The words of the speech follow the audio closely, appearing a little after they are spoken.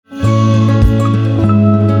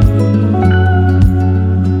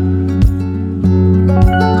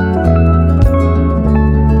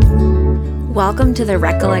welcome to the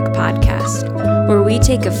Recollect podcast, where we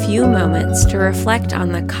take a few moments to reflect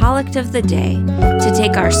on the collect of the day to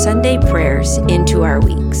take our Sunday prayers into our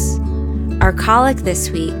weeks. Our collect this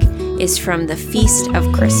week is from the Feast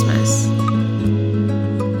of Christmas.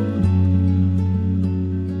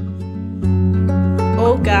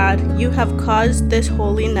 O God, you have caused this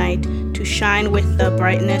holy night to shine with the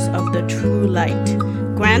brightness of the true light.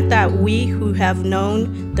 Grant that we who have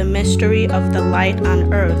known the mystery of the light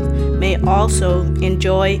on earth may also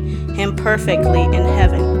enjoy him perfectly in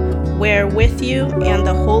heaven, where with you and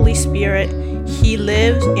the Holy Spirit he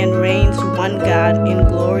lives and reigns one God in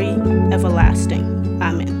glory everlasting.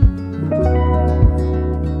 Amen.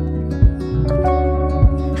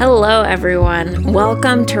 Hello, everyone.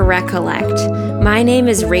 Welcome to Recollect. My name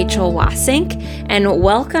is Rachel Wasink, and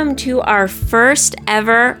welcome to our first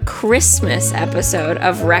ever Christmas episode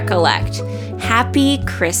of Recollect. Happy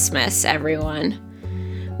Christmas, everyone.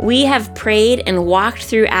 We have prayed and walked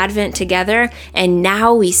through Advent together, and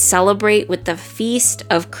now we celebrate with the Feast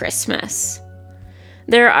of Christmas.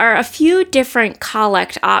 There are a few different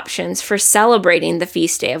collect options for celebrating the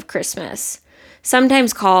feast day of Christmas,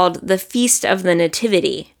 sometimes called the Feast of the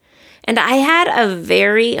Nativity. And I had a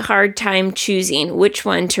very hard time choosing which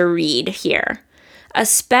one to read here,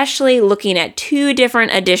 especially looking at two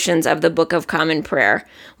different editions of the Book of Common Prayer,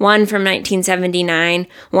 one from 1979,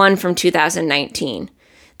 one from 2019.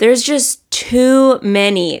 There's just too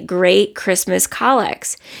many great Christmas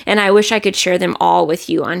collects, and I wish I could share them all with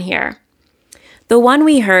you on here. The one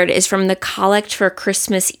we heard is from the Collect for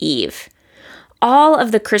Christmas Eve. All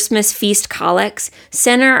of the Christmas feast collects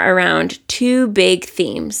center around two big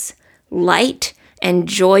themes: light and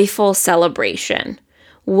joyful celebration.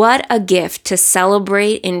 What a gift to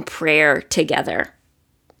celebrate in prayer together.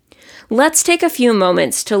 Let's take a few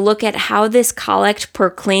moments to look at how this collect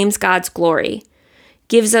proclaims God's glory,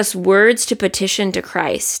 gives us words to petition to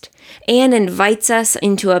Christ, and invites us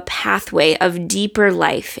into a pathway of deeper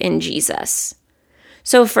life in Jesus.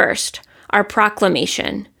 So first, our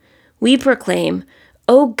proclamation. We proclaim,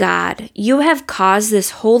 O God, you have caused this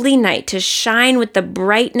holy night to shine with the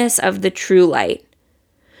brightness of the true light.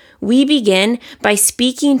 We begin by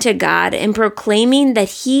speaking to God and proclaiming that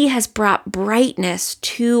He has brought brightness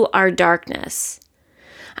to our darkness.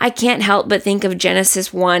 I can't help but think of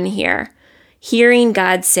Genesis 1 here, hearing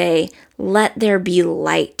God say, "Let there be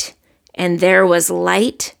light," and there was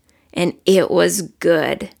light, and it was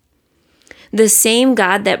good. The same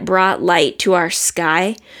God that brought light to our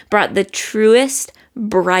sky brought the truest,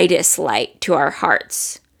 brightest light to our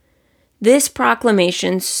hearts. This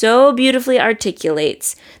proclamation so beautifully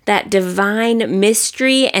articulates that divine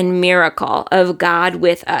mystery and miracle of God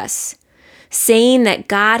with us, saying that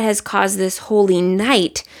God has caused this holy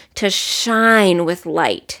night to shine with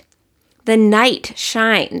light. The night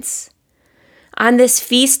shines. On this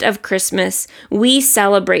feast of Christmas, we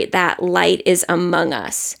celebrate that light is among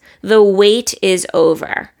us. The wait is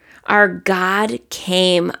over. Our God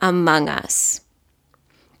came among us.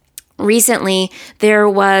 Recently, there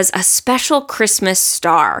was a special Christmas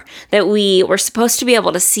star that we were supposed to be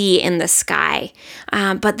able to see in the sky.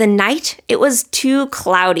 But the night, it was too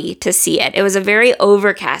cloudy to see it. It was a very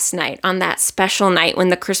overcast night on that special night when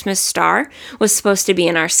the Christmas star was supposed to be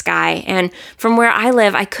in our sky. And from where I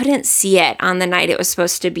live, I couldn't see it on the night it was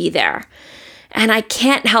supposed to be there. And I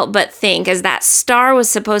can't help but think, as that star was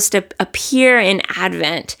supposed to appear in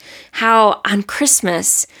Advent, how on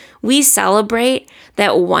Christmas we celebrate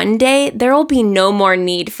that one day there will be no more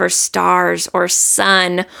need for stars or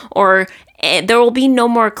sun, or there will be no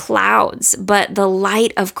more clouds, but the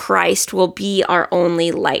light of Christ will be our only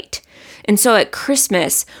light. And so at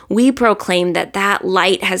Christmas, we proclaim that that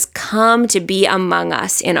light has come to be among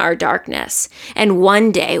us in our darkness, and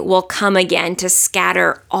one day will come again to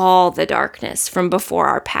scatter all the darkness from before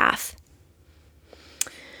our path.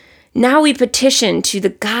 Now we petition to the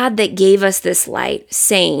God that gave us this light,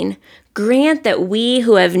 saying, "Grant that we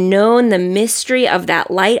who have known the mystery of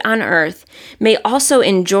that light on earth may also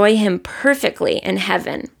enjoy him perfectly in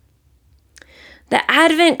heaven." The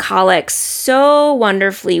Advent collects so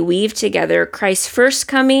wonderfully weave together Christ's first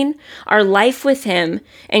coming, our life with him,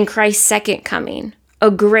 and Christ's second coming,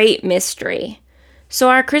 a great mystery. So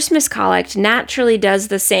our Christmas collect naturally does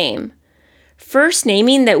the same. First,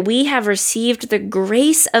 naming that we have received the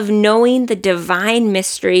grace of knowing the divine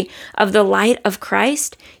mystery of the light of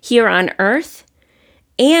Christ here on earth,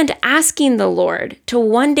 and asking the Lord to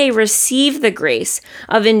one day receive the grace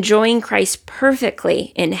of enjoying Christ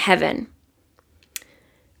perfectly in heaven.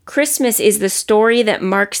 Christmas is the story that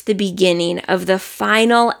marks the beginning of the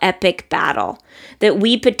final epic battle that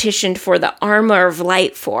we petitioned for the armor of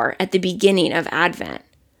light for at the beginning of Advent.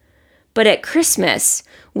 But at Christmas,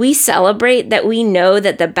 we celebrate that we know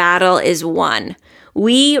that the battle is won.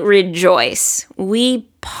 We rejoice. We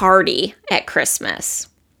party at Christmas.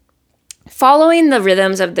 Following the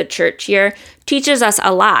rhythms of the church year teaches us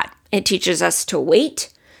a lot. It teaches us to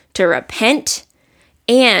wait, to repent,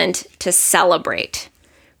 and to celebrate.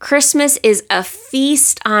 Christmas is a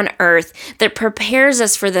feast on earth that prepares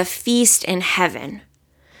us for the feast in heaven.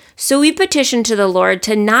 So we petition to the Lord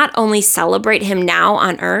to not only celebrate him now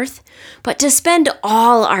on earth, but to spend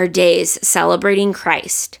all our days celebrating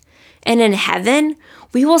Christ. And in heaven,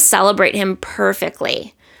 we will celebrate him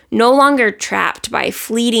perfectly, no longer trapped by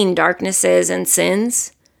fleeting darknesses and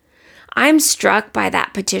sins. I'm struck by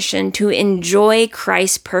that petition to enjoy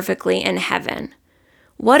Christ perfectly in heaven.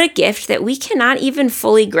 What a gift that we cannot even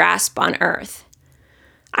fully grasp on earth.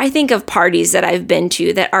 I think of parties that I've been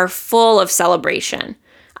to that are full of celebration.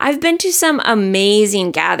 I've been to some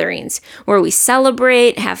amazing gatherings where we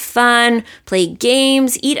celebrate, have fun, play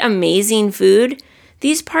games, eat amazing food.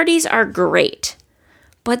 These parties are great,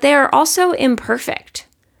 but they are also imperfect.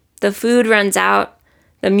 The food runs out.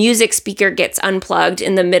 The music speaker gets unplugged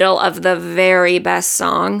in the middle of the very best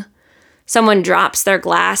song. Someone drops their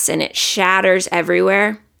glass and it shatters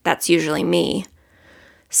everywhere. That's usually me.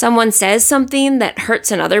 Someone says something that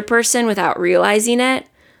hurts another person without realizing it.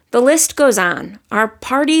 The list goes on. Our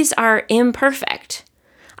parties are imperfect.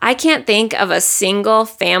 I can't think of a single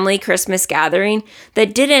family Christmas gathering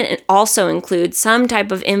that didn't also include some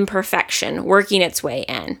type of imperfection working its way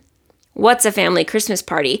in. What's a family Christmas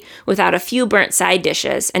party without a few burnt side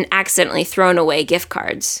dishes and accidentally thrown away gift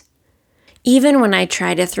cards? Even when I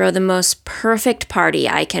try to throw the most perfect party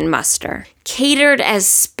I can muster, catered as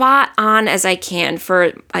spot on as I can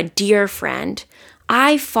for a dear friend,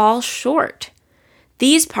 I fall short.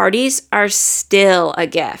 These parties are still a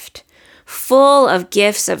gift, full of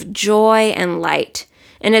gifts of joy and light.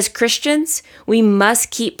 And as Christians, we must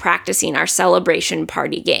keep practicing our celebration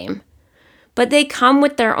party game. But they come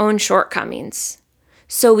with their own shortcomings.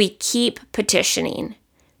 So we keep petitioning,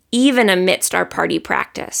 even amidst our party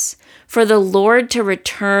practice, for the Lord to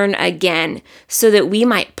return again so that we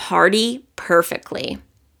might party perfectly.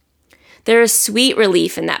 There is sweet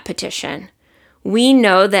relief in that petition. We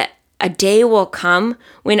know that a day will come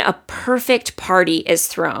when a perfect party is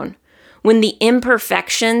thrown, when the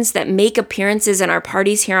imperfections that make appearances in our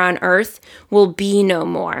parties here on earth will be no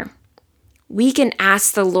more. We can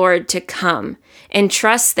ask the Lord to come and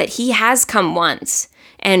trust that he has come once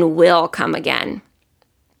and will come again.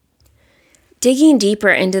 Digging deeper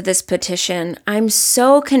into this petition, I'm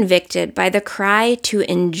so convicted by the cry to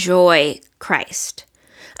enjoy Christ,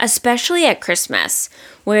 especially at Christmas,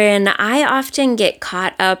 wherein I often get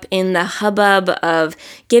caught up in the hubbub of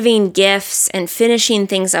giving gifts and finishing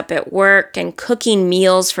things up at work and cooking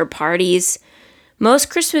meals for parties. Most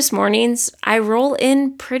Christmas mornings, I roll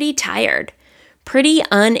in pretty tired, pretty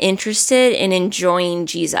uninterested in enjoying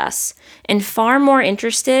Jesus, and far more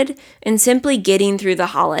interested in simply getting through the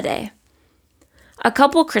holiday. A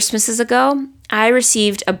couple Christmases ago, I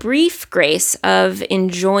received a brief grace of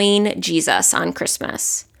enjoying Jesus on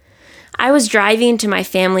Christmas. I was driving to my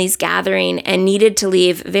family's gathering and needed to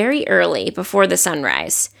leave very early before the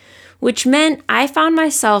sunrise, which meant I found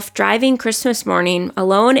myself driving Christmas morning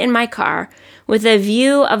alone in my car with a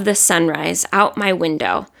view of the sunrise out my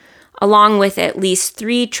window, along with at least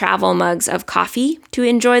 3 travel mugs of coffee to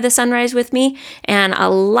enjoy the sunrise with me, and a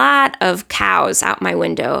lot of cows out my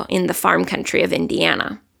window in the farm country of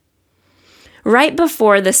Indiana. Right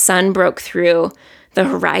before the sun broke through the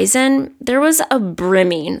horizon, there was a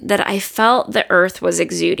brimming that I felt the earth was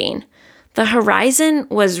exuding. The horizon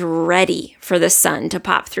was ready for the sun to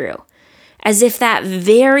pop through, as if that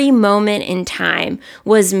very moment in time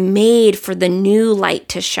was made for the new light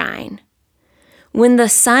to shine. When the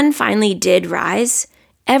sun finally did rise,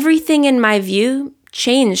 everything in my view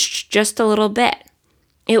changed just a little bit.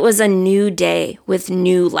 It was a new day with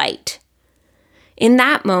new light. In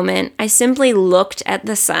that moment, I simply looked at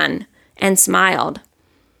the sun and smiled.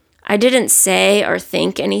 I didn't say or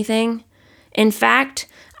think anything. In fact,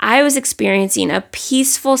 I was experiencing a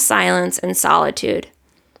peaceful silence and solitude.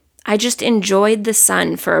 I just enjoyed the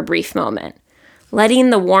sun for a brief moment, letting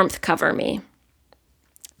the warmth cover me.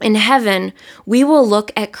 In heaven, we will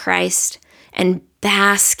look at Christ and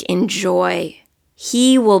bask in joy.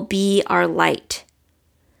 He will be our light.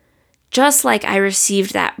 Just like I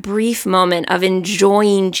received that brief moment of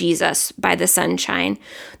enjoying Jesus by the sunshine,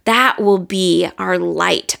 that will be our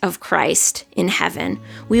light of Christ in heaven.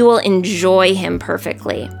 We will enjoy him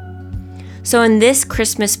perfectly. So in this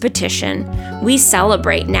Christmas petition, we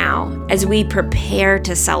celebrate now as we prepare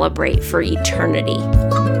to celebrate for eternity.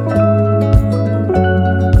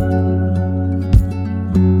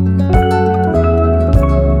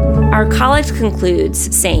 Our collect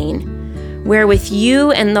concludes saying, "Where with you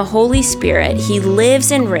and the Holy Spirit he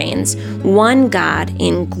lives and reigns, one God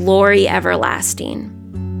in glory everlasting."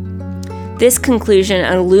 This conclusion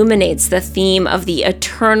illuminates the theme of the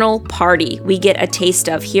eternal party we get a taste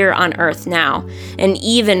of here on earth now, and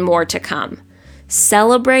even more to come,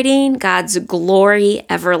 celebrating God's glory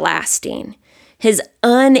everlasting, his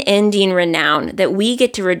unending renown that we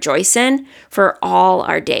get to rejoice in for all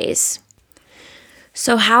our days.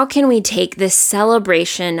 So how can we take this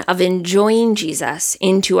celebration of enjoying Jesus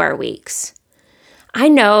into our weeks? I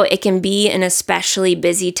know it can be an especially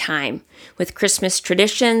busy time with Christmas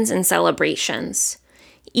traditions and celebrations.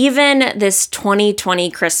 Even this 2020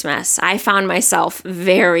 Christmas, I found myself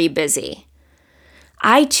very busy.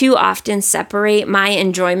 I too often separate my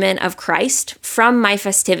enjoyment of Christ from my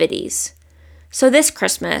festivities. So this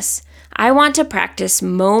Christmas, I want to practice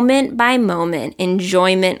moment by moment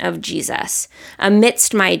enjoyment of Jesus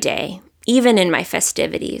amidst my day, even in my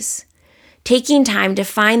festivities. Taking time to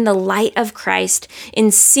find the light of Christ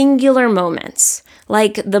in singular moments,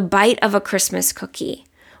 like the bite of a Christmas cookie,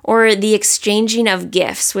 or the exchanging of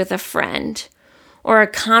gifts with a friend, or a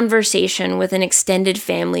conversation with an extended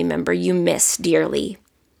family member you miss dearly.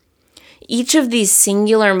 Each of these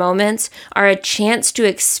singular moments are a chance to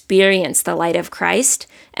experience the light of Christ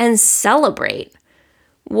and celebrate.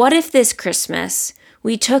 What if this Christmas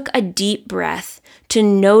we took a deep breath to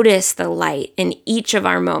notice the light in each of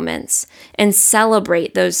our moments and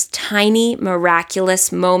celebrate those tiny,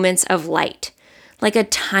 miraculous moments of light, like a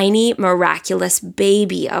tiny, miraculous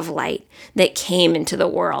baby of light that came into the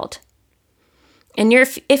world? And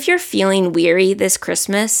if you're feeling weary this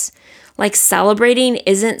Christmas, like celebrating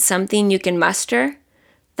isn't something you can muster,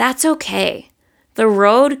 that's okay. The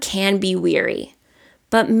road can be weary,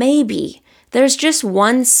 but maybe there's just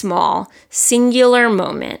one small, singular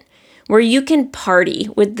moment where you can party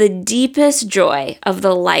with the deepest joy of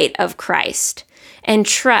the light of Christ and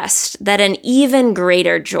trust that an even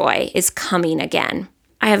greater joy is coming again.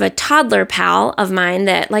 I have a toddler pal of mine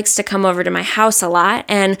that likes to come over to my house a lot,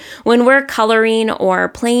 and when we're coloring or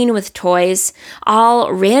playing with toys,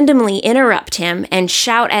 I'll randomly interrupt him and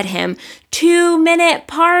shout at him, 2-minute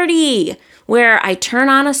party, where I turn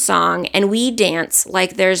on a song and we dance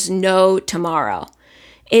like there's no tomorrow.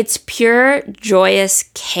 It's pure, joyous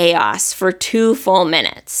chaos for 2 full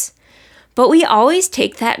minutes. But we always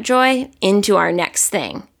take that joy into our next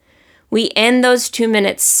thing. We end those 2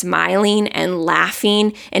 minutes smiling and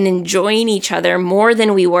laughing and enjoying each other more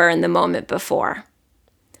than we were in the moment before.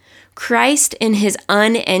 Christ, in his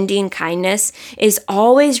unending kindness, is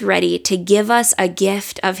always ready to give us a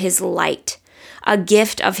gift of his light, a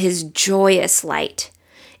gift of his joyous light.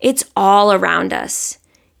 It's all around us,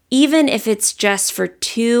 even if it's just for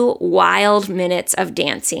 2 wild minutes of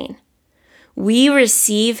dancing. We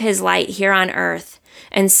receive his light here on earth,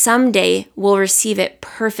 and someday we'll receive it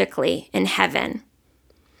perfectly in heaven.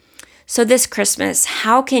 So this Christmas,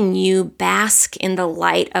 how can you bask in the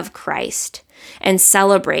light of Christ and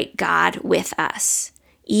celebrate God with us,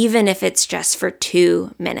 even if it's just for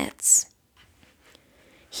 2 minutes?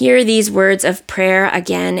 Hear these words of prayer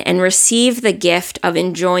again and receive the gift of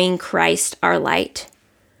enjoying Christ, our light.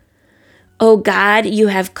 O God, you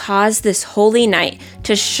have caused this holy night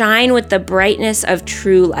to shine with the brightness of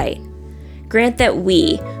true light. Grant that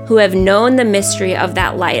we, who have known the mystery of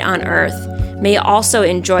that light on earth, may also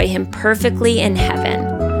enjoy him perfectly in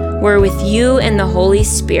heaven, where with you and the Holy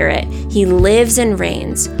Spirit he lives and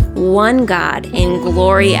reigns, one God in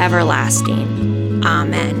glory everlasting.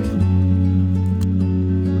 Amen.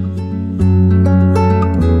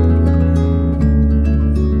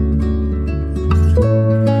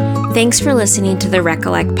 Thanks for listening to the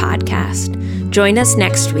Recollect podcast. Join us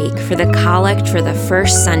next week for the Collect for the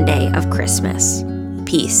first Sunday of Christmas.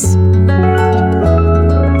 Peace.